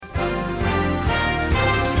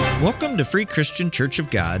Welcome to Free Christian Church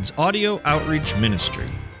of God's Audio Outreach Ministry.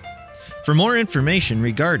 For more information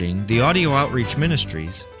regarding the Audio Outreach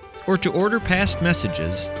Ministries, or to order past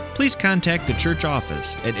messages, please contact the church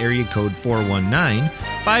office at area code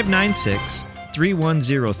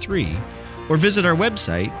 419-596-3103 or visit our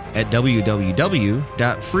website at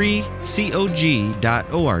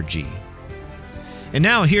www.freecog.org. And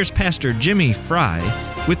now here's Pastor Jimmy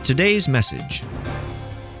Fry with today's message.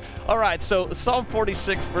 All right, so Psalm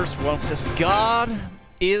 46 verse 1 says, God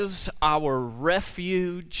is our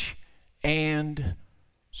refuge and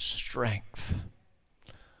strength.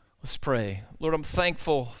 Let's pray. Lord, I'm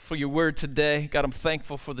thankful for your word today. God, I'm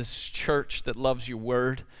thankful for this church that loves your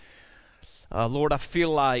word. Lord, I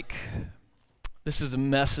feel like this is a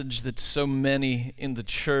message that so many in the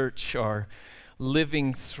church are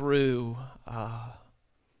living through. God,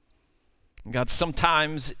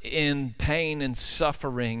 sometimes in pain and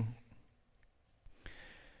suffering,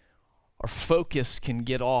 our focus can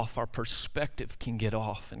get off, our perspective can get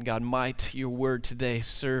off. And God, might your word today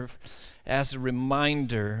serve as a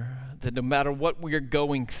reminder that no matter what we are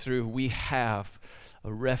going through, we have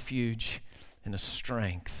a refuge and a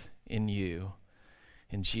strength in you.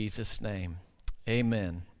 In Jesus' name,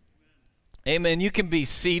 amen. Amen. You can be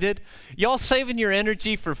seated. Y'all saving your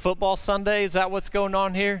energy for football Sunday? Is that what's going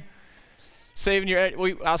on here? I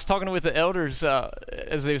was talking with the elders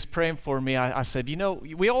as they was praying for me. I said, you know,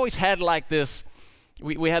 we always had like this,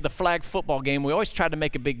 we had the flag football game. We always tried to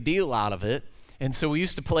make a big deal out of it. And so we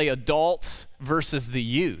used to play adults versus the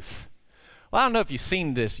youth. Well, I don't know if you've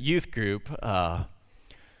seen this youth group.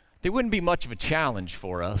 They wouldn't be much of a challenge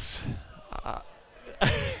for us.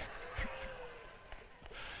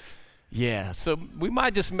 Yeah, so we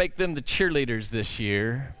might just make them the cheerleaders this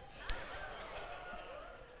year.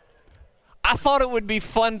 I thought it would be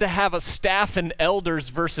fun to have a staff and elders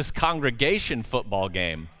versus congregation football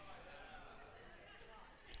game.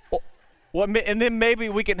 Well, and then maybe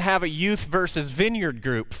we can have a youth versus vineyard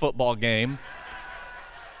group football game.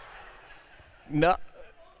 No.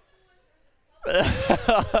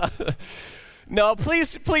 No,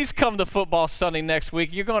 please come to football Sunday next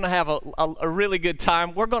week. You're going to have a really good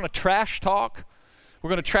time. We're going to trash talk. We're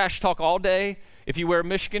going to trash talk all day. If you wear a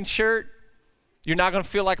Michigan shirt, you're not going to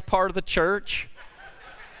feel like part of the church.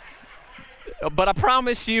 But I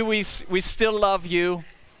promise you, we still love you.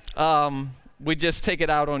 We just take it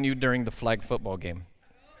out on you during the flag football game.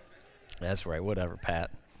 That's right, whatever, Pat.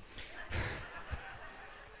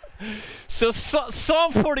 So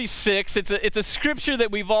Psalm 46, it's a scripture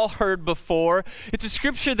that we've all heard before. It's a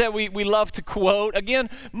scripture that we love to quote.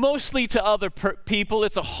 Again, mostly to other people.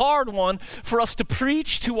 It's a hard one for us to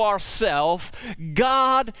preach to ourselves.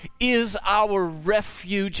 God is our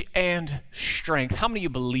refuge and strength. How many of you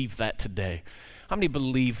believe that today? How many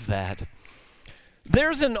believe that?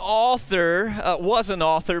 There's an author, was an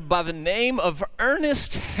author by the name of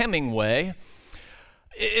Ernest Hemingway.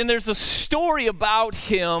 And there's a story about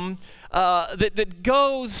him that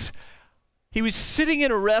goes, he was sitting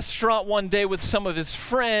in a restaurant one day with some of his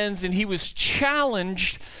friends, and he was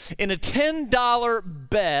challenged in a $10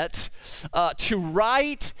 bet to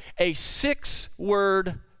write a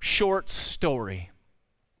 6-word short story.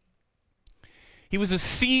 He was a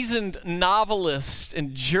seasoned novelist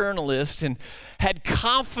and journalist and had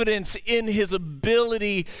confidence in his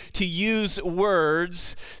ability to use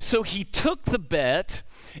words. So he took the bet,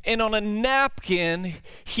 and on a napkin,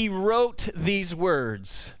 he wrote these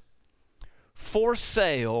words: "For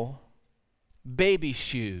sale, baby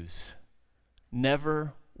shoes,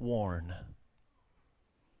 never worn."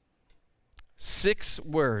 6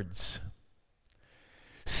 words.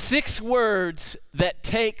 6 words that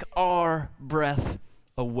take our breath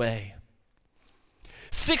away.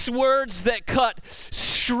 6 words that cut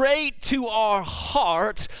straight to our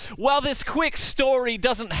heart. While this quick story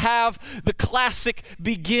doesn't have the classic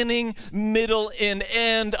beginning, middle, and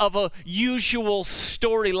end of a usual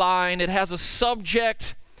storyline, it has a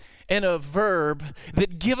subject and a verb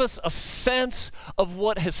that give us a sense of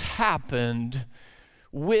what has happened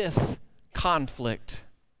with conflict.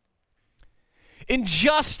 In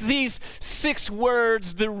just these 6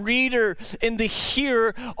 words, the reader and the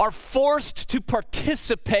hearer are forced to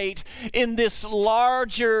participate in this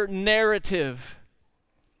larger narrative.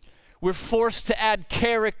 We're forced to add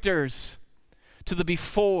characters to the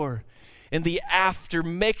before and the after,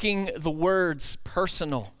 making the words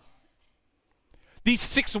personal. These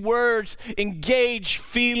 6 words engage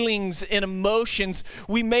feelings and emotions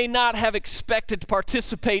we may not have expected to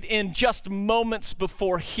participate in just moments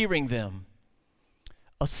before hearing them.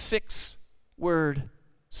 A 6-word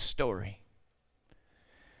story.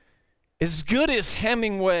 As good as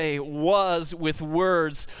Hemingway was with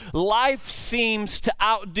words, life seems to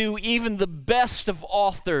outdo even the best of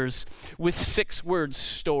authors with 6-word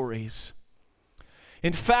stories.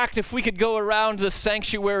 In fact, if we could go around the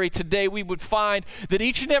sanctuary today, we would find that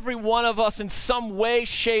each and every one of us in some way,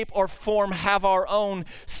 shape, or form have our own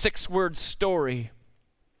 6-word story.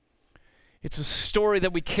 It's a story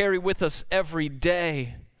that we carry with us every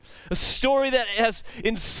day. A story that has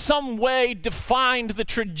in some way defined the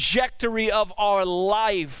trajectory of our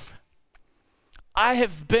life. I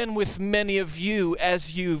have been with many of you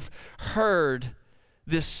as you've heard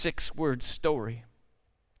this 6-word story.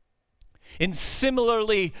 And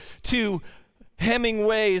similarly to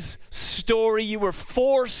Hemingway's story, you were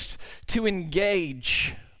forced to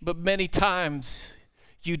engage, but many times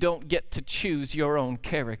you don't get to choose your own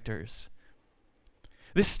characters.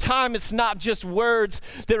 This time it's not just words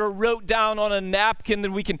that are wrote down on a napkin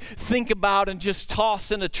that we can think about and just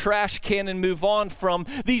toss in a trash can and move on from.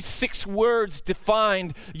 These 6 words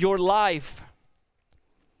defined your life.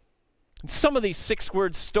 And some of these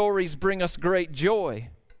 6-word stories bring us great joy.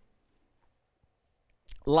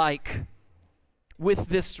 Like, with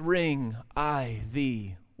this ring I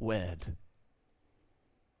thee wed.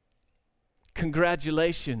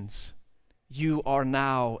 Congratulations, you are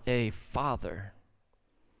now a father.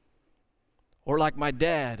 Or like my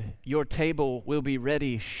dad, your table will be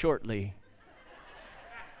ready shortly.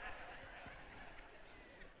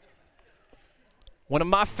 One of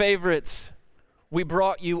my favorites, we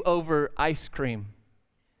brought you over ice cream.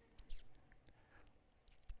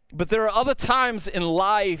 But there are other times in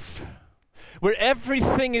life where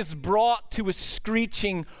everything is brought to a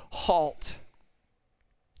screeching halt.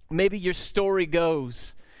 Maybe your story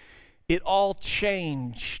goes, it all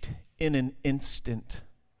changed in an instant.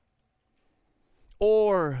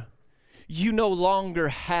 Or you no longer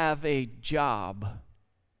have a job.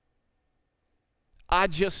 I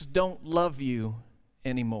just don't love you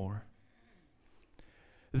anymore.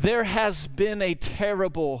 There has been a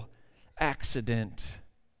terrible accident.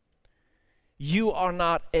 You are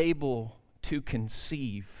not able to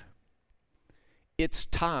conceive. It's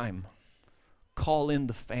time. Call in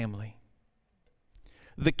the family.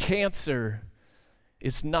 The cancer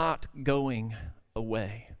is not going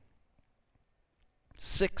away.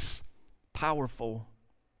 6 powerful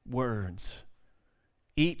words,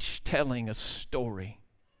 each telling a story.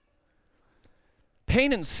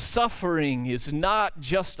 Pain and suffering is not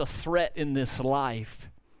just a threat in this life,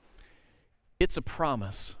 it's a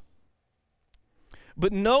promise.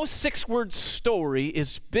 But no 6-word story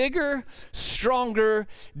is bigger, stronger,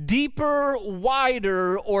 deeper,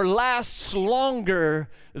 wider, or lasts longer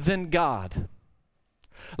than God.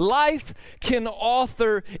 Life can't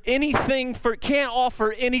offer anything for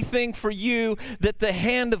you that the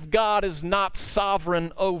hand of God is not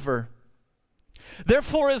sovereign over.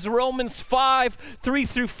 Therefore, as Romans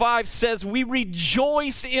 5:3-5 says, we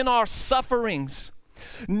rejoice in our sufferings,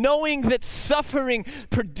 knowing that suffering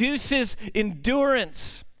produces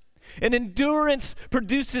endurance. And endurance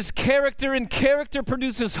produces character, and character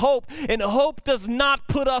produces hope. And hope does not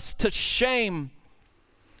put us to shame,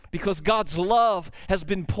 because God's love has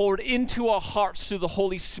been poured into our hearts through the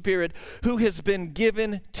Holy Spirit who has been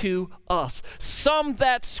given to us. Sum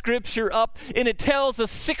that scripture up, and it tells a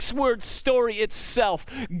 6-word story itself.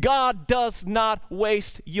 God does not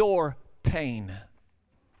waste your pain.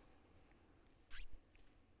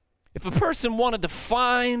 If a person wanted to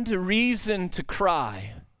find a reason to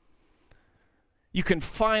cry, you can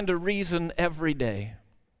find a reason every day.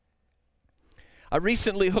 I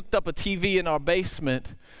recently hooked up a TV in our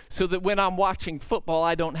basement so that when I'm watching football,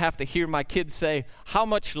 I don't have to hear my kids say, "How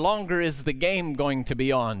much longer is the game going to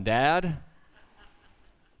be on, Dad?"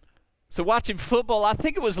 So watching football, I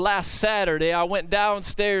think it was last Saturday, I went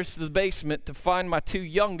downstairs to the basement to find my 2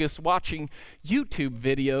 youngest watching YouTube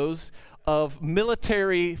videos of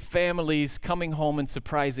military families coming home and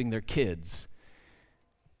surprising their kids.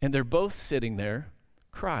 And they're both sitting there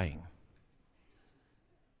crying.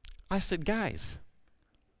 I said, "Guys,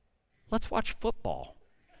 let's watch football."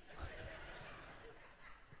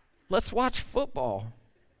 Let's watch football.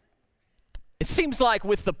 It seems like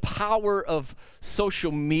with the power of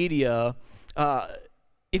social media,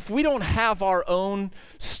 if we don't have our own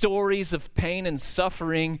stories of pain and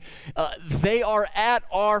suffering, they are at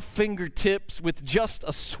our fingertips with just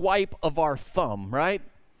a swipe of our thumb, right?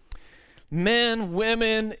 Men,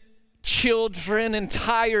 women, children,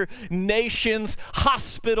 entire nations,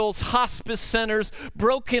 hospitals, hospice centers,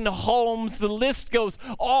 broken homes, the list goes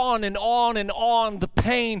on and on and on, the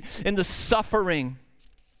pain and the suffering.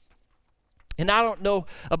 And I don't know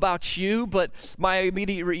about you, but my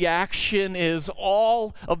immediate reaction is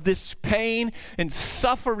all of this pain and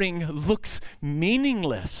suffering looks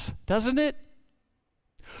meaningless, doesn't it?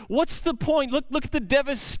 What's the point? Look at the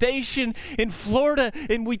devastation in Florida,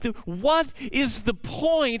 and what is the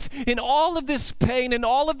point in all of this pain and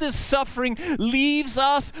all of this suffering leaves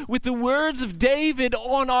us with the words of David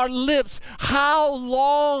on our lips. How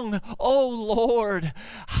long, O Lord,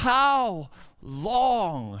 how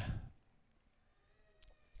long?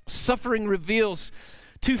 Suffering reveals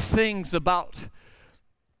two things about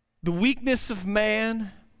the weakness of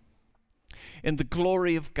man and the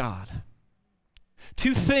glory of God.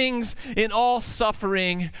 Two things in all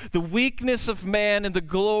suffering, the weakness of man and the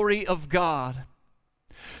glory of God.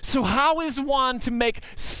 So how is one to make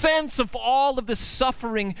sense of all of the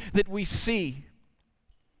suffering that we see?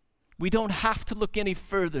 We don't have to look any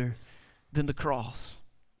further than the cross.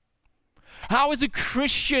 How is a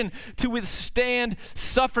Christian to withstand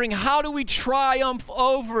suffering? How do we triumph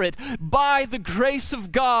over it? By the grace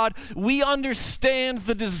of God, we understand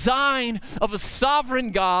the design of a sovereign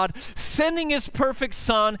God sending his perfect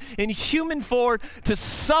Son in human form to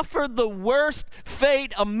suffer the worst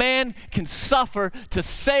fate a man can suffer to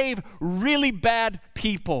save really bad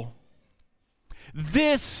people.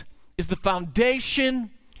 This is the foundation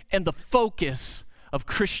and the focus of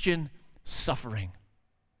Christian suffering.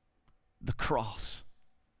 The cross.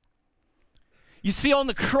 You see, on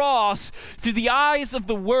the cross, through the eyes of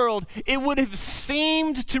the world, it would have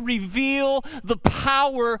seemed to reveal the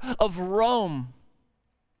power of Rome.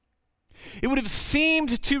 It would have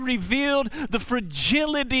seemed to reveal the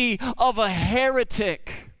fragility of a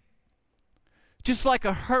heretic, just like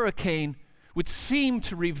a hurricane would seem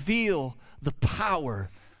to reveal the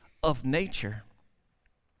power of nature.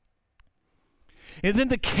 And then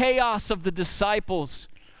the chaos of the disciples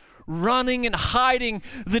running and hiding,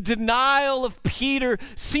 the denial of Peter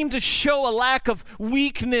seemed to show a lack of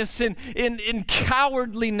weakness and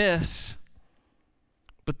cowardliness.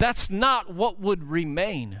 But that's not what would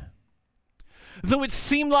remain. Though it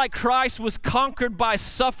seemed like Christ was conquered by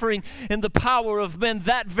suffering and the power of men,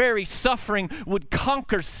 that very suffering would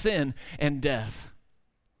conquer sin and death.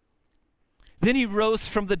 Then he rose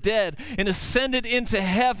from the dead and ascended into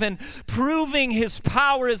heaven, proving his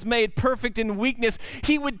power is made perfect in weakness.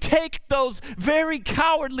 He would take those very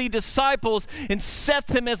cowardly disciples and set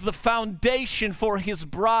them as the foundation for his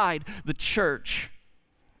bride, the church.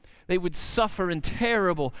 They would suffer in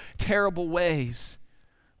terrible, terrible ways,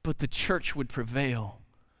 but the church would prevail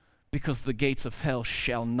because the gates of hell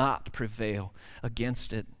shall not prevail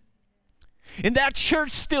against it. And that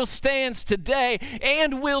church still stands today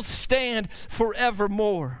and will stand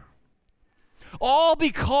forevermore. All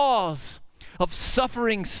because of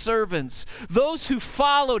suffering servants, those who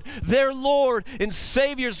followed their Lord and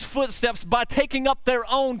Savior's footsteps by taking up their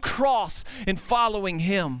own cross and following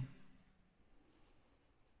him.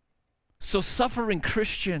 So, suffering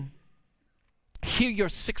Christian, hear your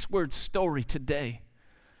 6-word story today.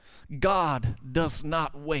 God does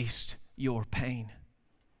not waste your pain.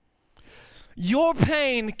 Your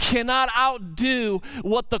pain cannot outdo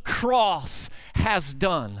what the cross has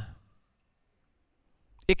done.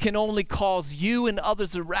 It can only cause you and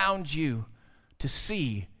others around you to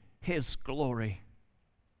see his glory.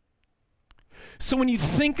 So when you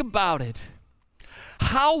think about it,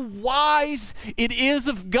 how wise it is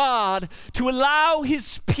of God to allow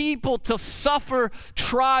his people to suffer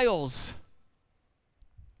trials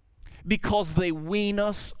because they wean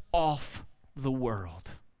us off the world.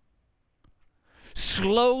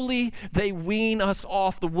 Slowly, they wean us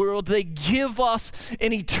off the world. They give us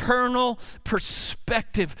an eternal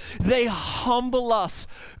perspective. They humble us,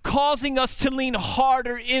 causing us to lean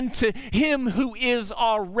harder into him who is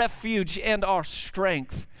our refuge and our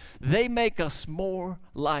strength. They make us more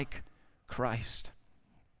like Christ.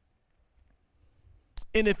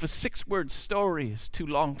 And if a 6-word story is too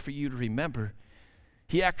long for you to remember,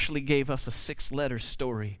 he actually gave us a 6-letter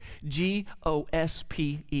story. Gospel.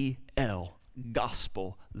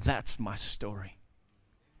 Gospel. That's my story.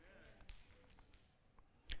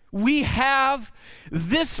 We have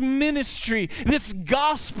this ministry, this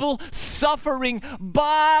gospel suffering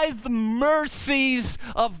by the mercies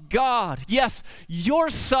of God. Yes, your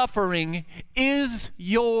suffering is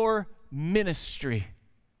your ministry.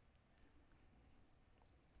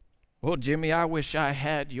 Well, Jimmy, I wish I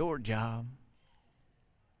had your job.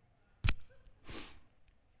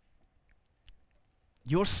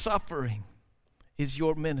 Your suffering is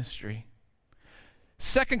your ministry.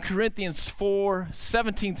 2 Corinthians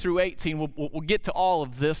 4:17 through 18, we'll get to all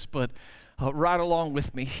of this, but right along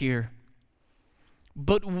with me here.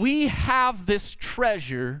 But we have this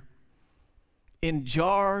treasure in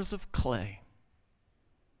jars of clay,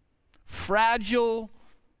 fragile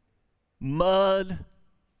mud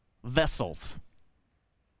vessels,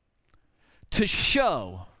 to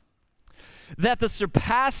show that the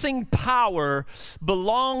surpassing power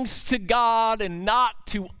belongs to God and not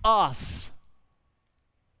to us.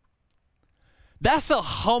 That's a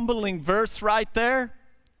humbling verse right there.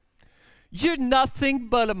 You're nothing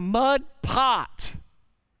but a mud pot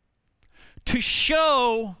to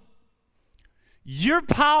show you're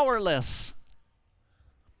powerless,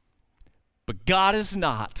 but God is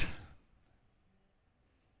not.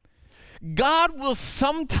 God will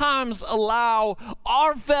sometimes allow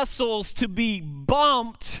our vessels to be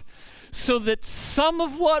bumped so that some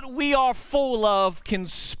of what we are full of can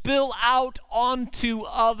spill out onto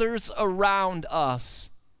others around us.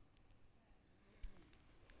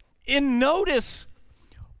 And notice,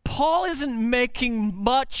 Paul isn't making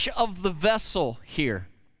much of the vessel here.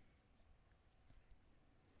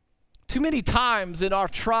 Too many times in our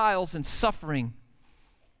trials and suffering,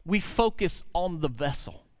 we focus on the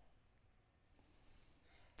vessel.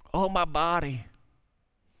 Oh, my body.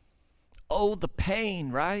 Oh, the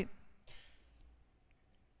pain, right?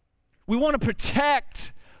 We want to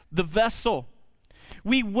protect the vessel.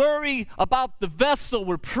 We worry about the vessel.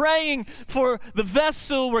 We're praying for the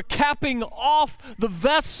vessel. We're capping off the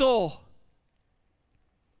vessel.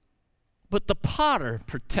 But the potter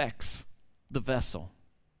protects the vessel.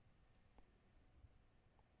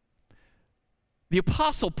 The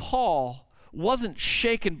Apostle Paul wasn't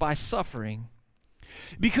shaken by suffering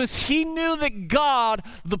because he knew that God,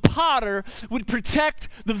 the potter, would protect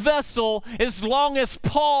the vessel as long as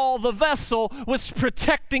Paul, the vessel, was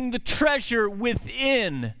protecting the treasure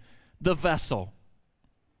within the vessel.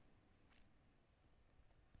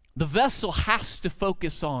 The vessel has to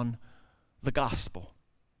focus on the gospel,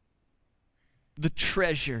 the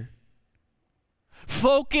treasure.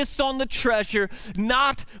 Focus on the treasure,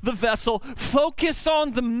 not the vessel. Focus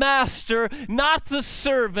on the master, not the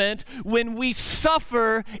servant. When we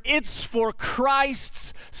suffer, it's for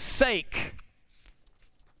Christ's sake.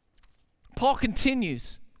 Paul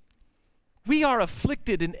continues, we are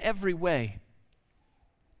afflicted in every way.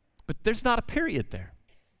 But there's not a period there.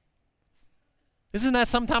 Isn't that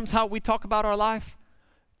sometimes how we talk about our life?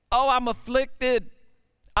 Oh, I'm afflicted.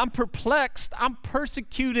 I'm perplexed, I'm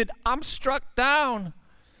persecuted, I'm struck down,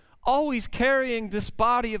 always carrying this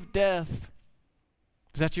body of death.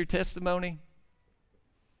 Is that your testimony?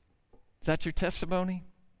 Is that your testimony?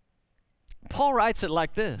 Paul writes it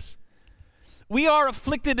like this: we are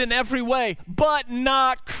afflicted in every way, but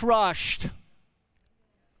not crushed.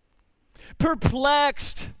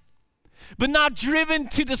 Perplexed, but not driven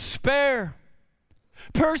to despair.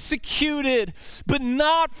 Persecuted, but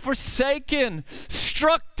not forsaken.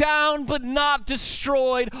 Struck down, but not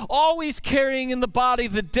destroyed. Always carrying in the body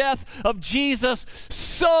the death of Jesus,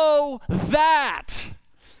 so that,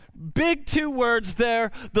 big two words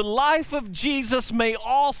there, the life of Jesus may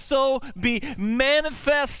also be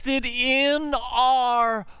manifested in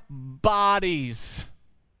our bodies.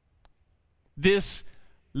 This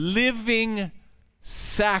living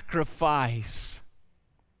sacrifice.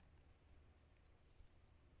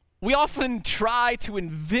 We often try to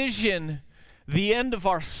envision the end of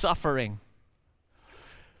our suffering,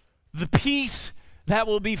 the peace that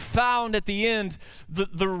will be found at the end,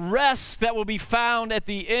 the rest that will be found at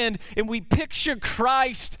the end, and we picture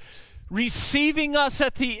Christ receiving us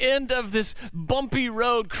at the end of this bumpy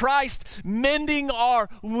road, Christ mending our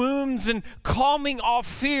wounds and calming our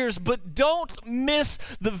fears, but don't miss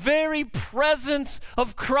the very presence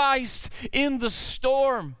of Christ in the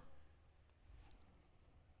storm.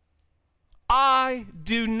 I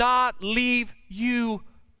do not leave you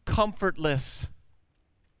comfortless.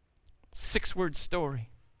 6-word story.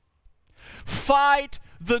 Fight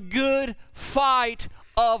the good fight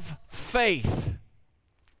of faith.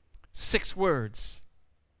 6 words.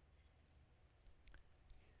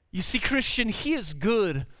 You see, Christian, He is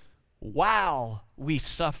good while we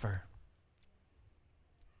suffer.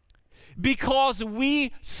 Because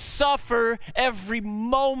we suffer every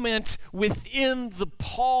moment within the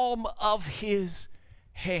palm of His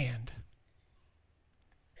hand.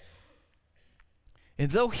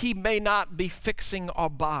 And though He may not be fixing our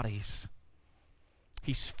bodies,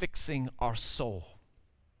 He's fixing our soul.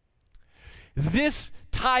 This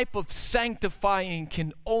type of sanctifying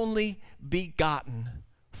can only be gotten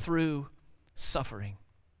through suffering.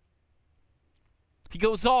 He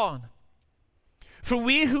goes on. For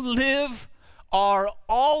we who live are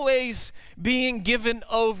always being given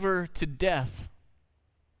over to death.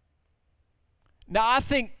 Now I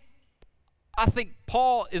think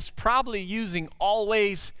Paul is probably using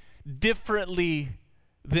always differently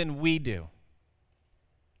than we do.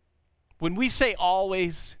 When we say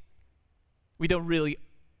always, we don't really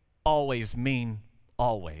always mean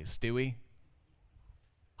always, do we?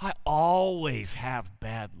 I always have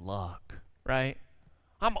bad luck, right?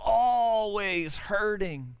 I'm always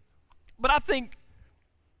hurting. But I think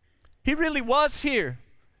he really was here.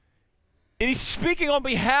 And he's speaking on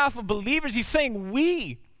behalf of believers. He's saying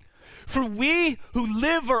we. For we who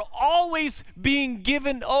live are always being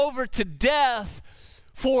given over to death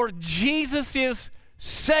for Jesus'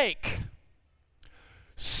 sake,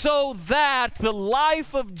 so that the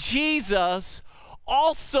life of Jesus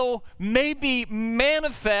also may be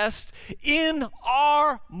manifest in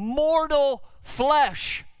our mortal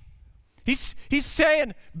flesh. He's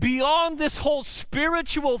saying, beyond this whole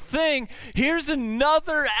spiritual thing, here's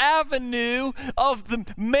another avenue of the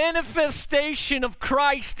manifestation of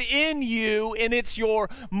Christ in you, and it's your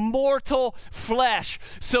mortal flesh.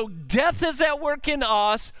 So death is at work in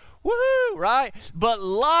us, woo, right? But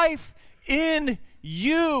life in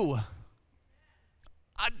you.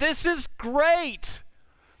 This is great.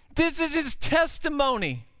 This is his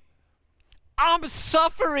testimony. I'm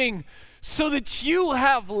suffering so that you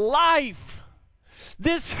have life.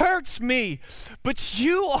 This hurts me, but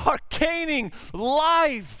you are gaining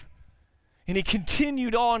life. And he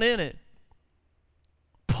continued on in it.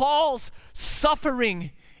 Paul's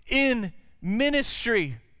suffering in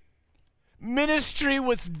ministry. Ministry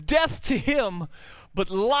was death to him,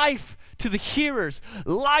 but life to the hearers,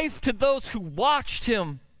 life to those who watched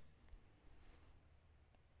him.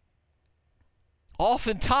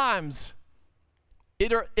 Oftentimes,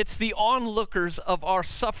 it's the onlookers of our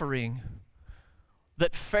suffering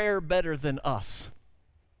that fare better than us.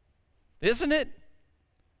 Isn't it?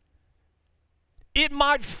 It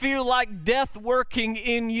might feel like death working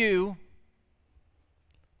in you,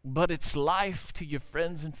 but it's life to your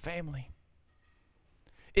friends and family.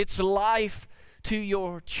 It's life to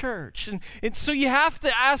your church. And so you have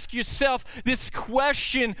to ask yourself this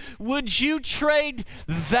question: would you trade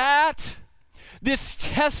that, this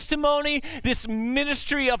testimony, this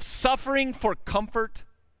ministry of suffering, for comfort?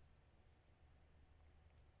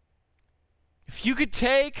 If you could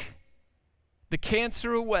take the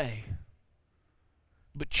cancer away,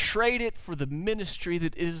 but trade it for the ministry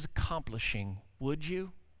that it is accomplishing, would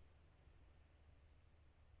you?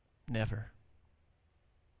 Never.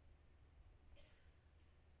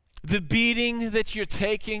 The beating that you're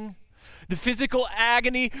taking, the physical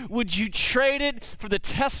agony, would you trade it for the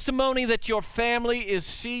testimony that your family is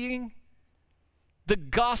seeing? The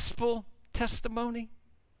gospel testimony?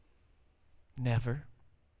 Never.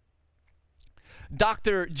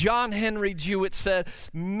 Dr. John Henry Jewett said,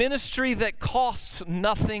 ministry that costs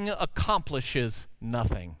nothing accomplishes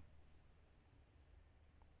nothing.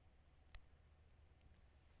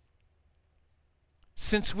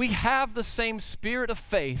 Since we have the same spirit of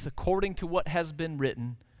faith, according to what has been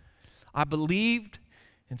written, I believed,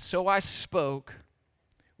 and so I spoke.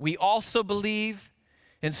 We also believe,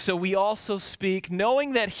 and so we also speak,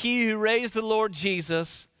 knowing that he who raised the Lord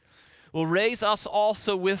Jesus will raise us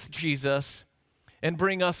also with Jesus and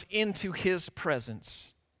bring us into his presence.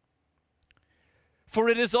 For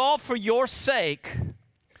it is all for your sake,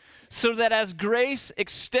 so that as grace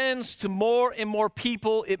extends to more and more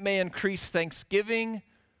people, it may increase thanksgiving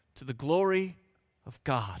to the glory of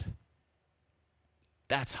God.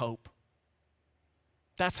 That's hope.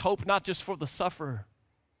 That's hope not just for the sufferer,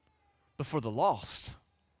 but for the lost.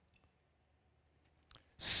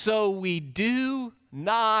 So we do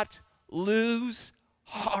not lose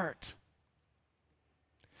heart.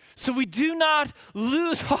 So we do not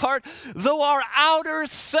lose heart, though our outer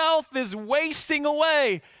self is wasting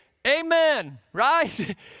away. Amen,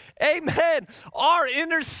 right? Amen. Our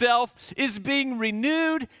inner self is being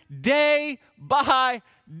renewed day by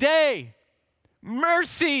day.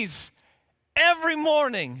 Mercies every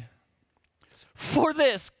morning. For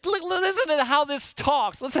this, listen to how this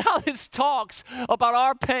talks. Listen to how this talks about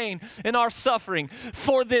our pain and our suffering.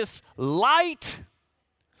 For this light,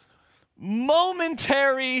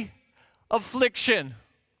 momentary affliction,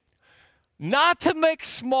 not to make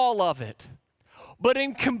small of it, but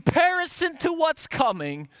in comparison to what's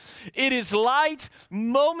coming, it is light,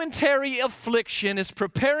 momentary affliction is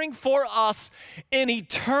preparing for us an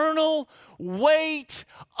eternal weight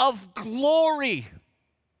of glory.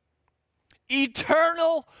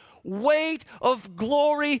 Eternal weight of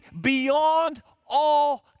glory beyond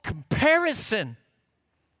all comparison.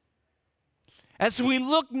 as we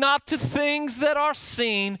look not to things that are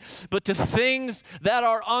seen, but to things that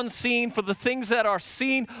are unseen. For the things that are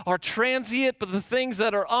seen are transient, but the things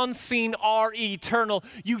that are unseen are eternal.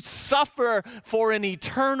 You suffer for an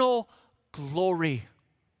eternal glory,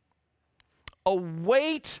 a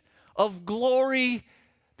weight of glory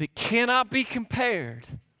that cannot be compared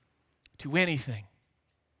to anything.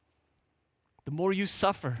 The more you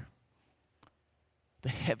suffer, the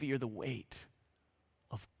heavier the weight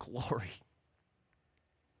of glory.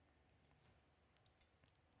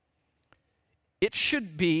 It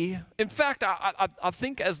should be, in fact, I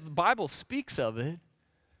think as the Bible speaks of it,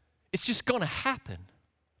 it's just going to happen.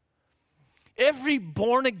 Every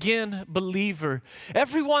born-again believer,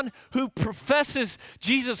 everyone who professes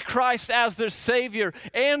Jesus Christ as their Savior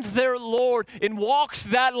and their Lord and walks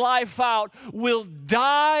that life out will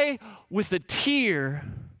die with a tear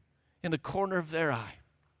in the corner of their eye.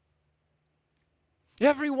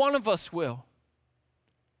 Every one of us will.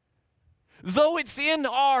 Though it's in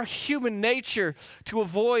our human nature to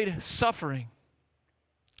avoid suffering,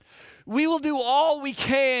 we will do all we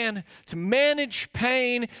can to manage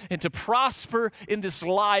pain and to prosper in this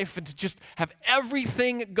life and to just have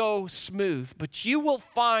everything go smooth. But you will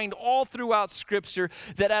find all throughout Scripture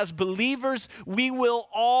that as believers, we will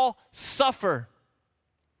all suffer.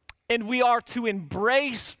 And we are to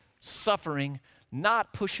embrace suffering,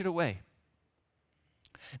 not push it away.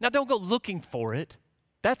 Now, don't go looking for it.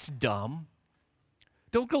 That's dumb.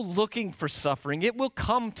 Don't go looking for suffering. It will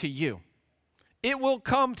come to you. It will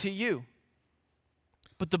come to you.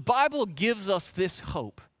 But the Bible gives us this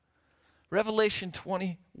hope. Revelation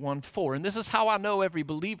 21:4. And this is how I know every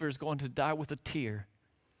believer is going to die with a tear.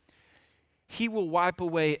 He will wipe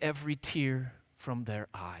away every tear from their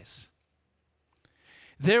eyes.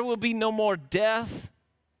 There will be no more death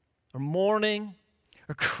or mourning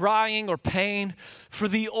or crying or pain, for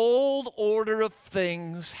the old order of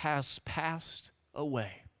things has passed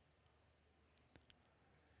away.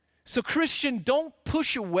 So, Christian, don't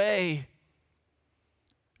push away.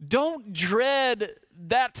 Don't dread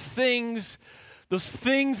those things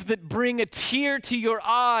that bring a tear to your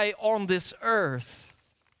eye on this earth,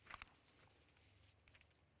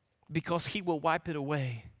 because He will wipe it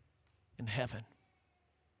away in heaven.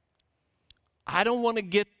 I don't want to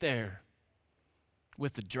get there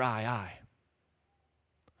with a dry eye.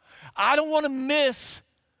 I don't want to miss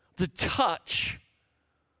the touch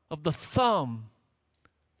of the thumb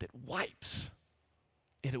that wipes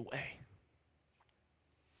it away.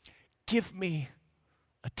 Give me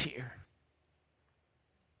a tear.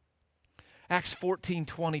 Acts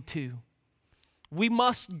 14:22. We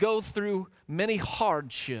must go through many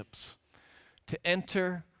hardships to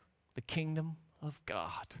enter the kingdom of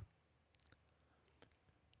God.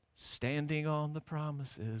 Standing on the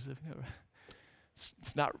promises of God.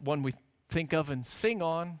 It's not one we think of and sing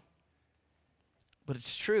on, but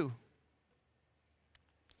it's true.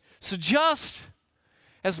 So just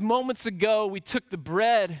as moments ago we took the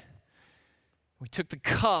bread, we took the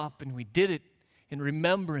cup, and we did it in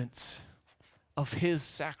remembrance of His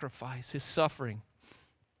sacrifice, His suffering,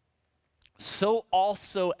 so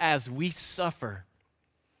also as we suffer,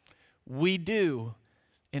 we do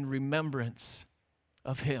in remembrance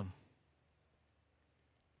of Him.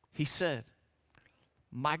 He said,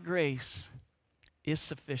 "My grace is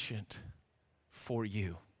sufficient for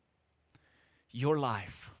you." Your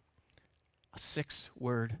life, a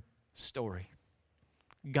 6-word story.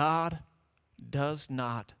 God does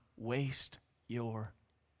not waste your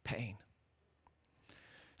pain.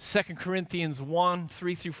 2 Corinthians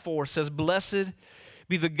 1:3-4 says, "Blessed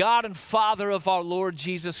be the God and Father of our Lord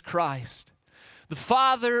Jesus Christ, the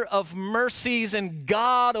Father of mercies and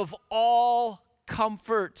God of all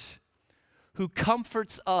comfort, who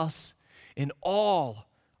comforts us in all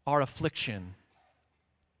our affliction,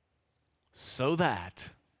 so that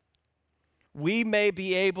we may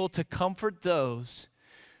be able to comfort those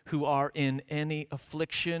who are in any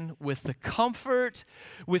affliction with the comfort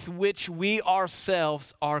with which we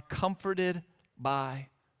ourselves are comforted by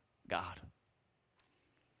God."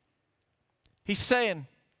 He's saying,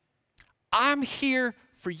 I'm here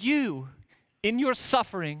for you in your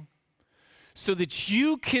suffering so that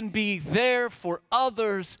you can be there for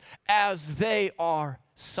others as they are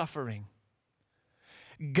suffering.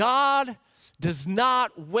 God does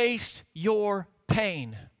not waste your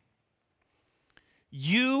pain.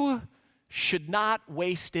 You should not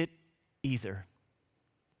waste it either.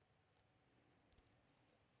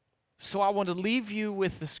 So I want to leave you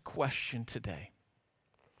with this question today.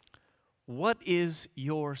 What is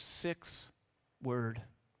your 6-word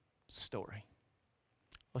story?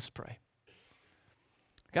 Let's pray.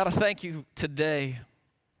 God, I thank you today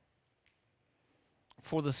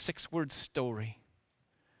for the 6-word story.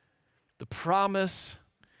 The promise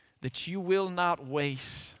that you will not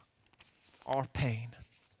waste our pain,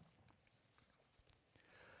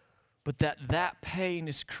 but that pain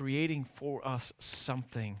is creating for us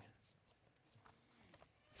something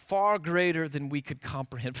far greater than we could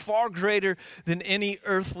comprehend, far greater than any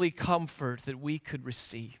earthly comfort that we could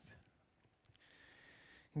receive.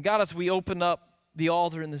 And God, as we open up the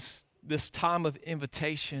altar in this time of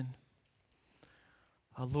invitation,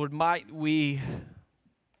 Lord, might we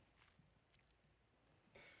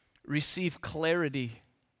receive clarity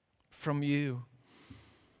from you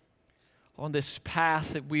on this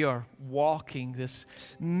path that we are walking, this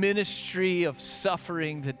ministry of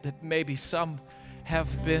suffering that maybe some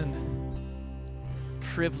have been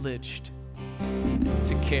privileged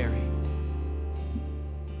to carry.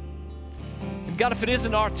 And God, if it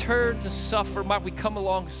isn't our turn to suffer, might we come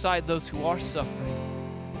alongside those who are suffering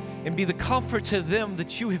and be the comfort to them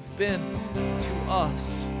that you have been to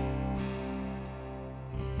us.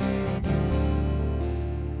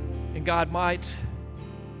 And God, might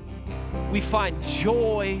we find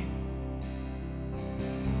joy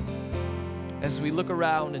as we look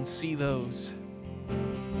around and see those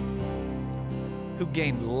who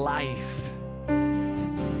gain life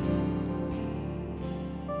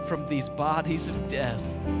from these bodies of death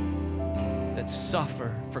that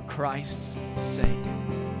suffer for Christ's sake.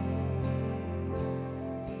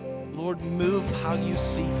 Lord, move how you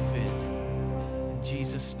see fit. In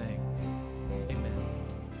Jesus' name, amen.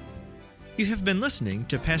 You have been listening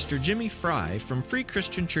to Pastor Jimmy Fry from Free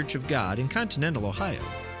Christian Church of God in Continental Ohio.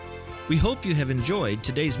 We hope you have enjoyed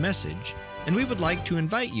today's message, and we would like to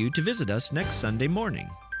invite you to visit us next Sunday morning.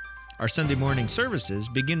 Our Sunday morning services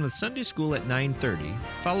begin with Sunday school at 9:30,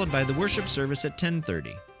 followed by the worship service at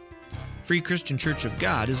 10:30. Free Christian Church of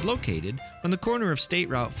God is located on the corner of State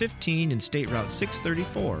Route 15 and State Route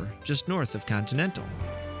 634, just north of Continental.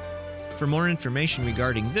 For more information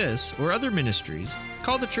regarding this or other ministries,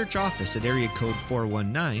 call the church office at area code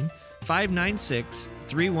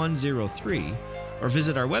 419-596-3103 or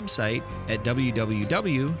visit our website at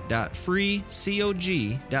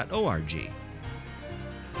www.freecog.org.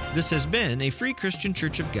 This has been a Free Christian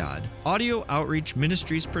Church of God audio outreach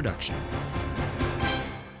ministries production.